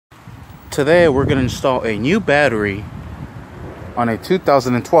Today we're going to install a new battery on a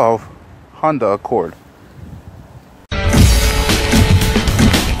 2012 Honda Accord.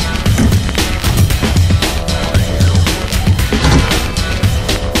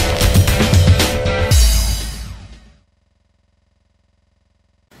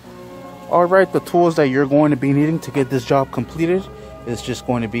 Alright, the tools that you're going to be needing to get this job completed is just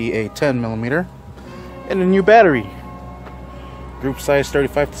going to be a 10mm and a new battery. Group size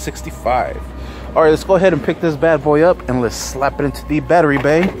 35 to 65. Alright, let's go ahead and pick this bad boy up and let's slap it into the battery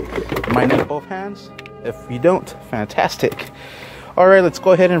bay. You might need both hands. If you don't, fantastic. Alright, let's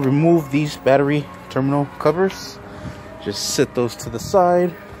go ahead and remove these battery terminal covers. Just sit those to the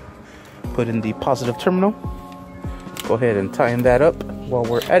side. Put in the positive terminal. Go ahead and tighten that up while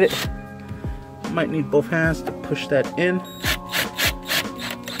we're at it. Might need both hands to push that in.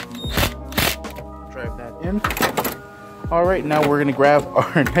 Drive that in. Alright, now we're going to grab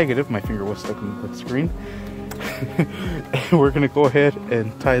our negative. My finger was stuck in the screen. And we're going to go ahead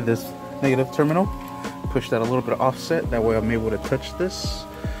and tie this negative terminal. Push that a little bit offset. That way I'm able to touch this.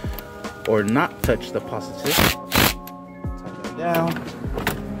 Or not touch the positive. Tie that down.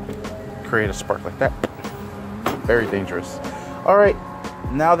 Create a spark like that. Very dangerous. Alright,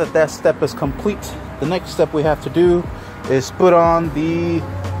 now that that step is complete, the next step we have to do is put on the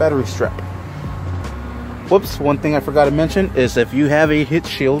battery strap. Whoops, one thing I forgot to mention is if you have a heat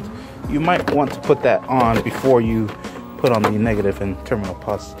shield, you might want to put that on before you put on the negative and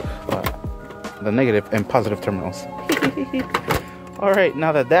the negative and positive terminals. Alright,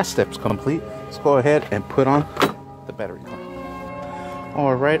 now that that step's complete, let's go ahead and put on the battery.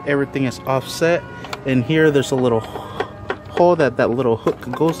 Alright, everything is offset, and here there's a little hole that little hook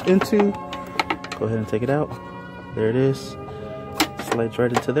goes into. Go ahead and take it out. There it is. Slides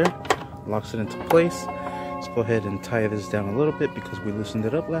right into there, locks it into place. Let's go ahead and tie this down a little bit because we loosened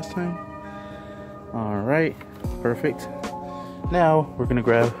it up last time. Alright, perfect. Now we're gonna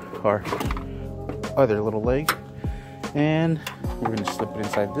grab our other little leg and we're gonna slip it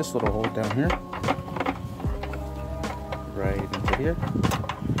inside this little hole down here. Right into here.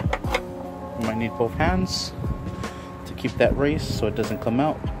 You might need both hands to keep that raised so it doesn't come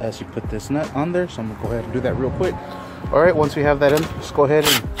out as you put this nut on there. So I'm gonna go ahead and do that real quick. Alright, once we have that in, just go ahead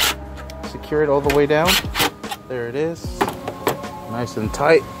and secure it all the way down. There it is. Nice and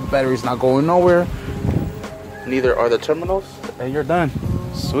tight. The battery's not going nowhere. Neither are the terminals. And you're done.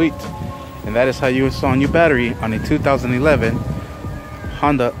 Sweet. And that is how you install a new battery on a 2011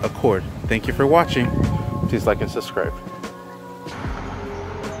 Honda Accord. Thank you for watching. Please like and subscribe.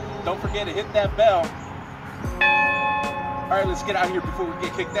 Don't forget to hit that bell. All right, let's get out of here before we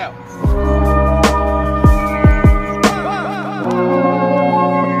get kicked out.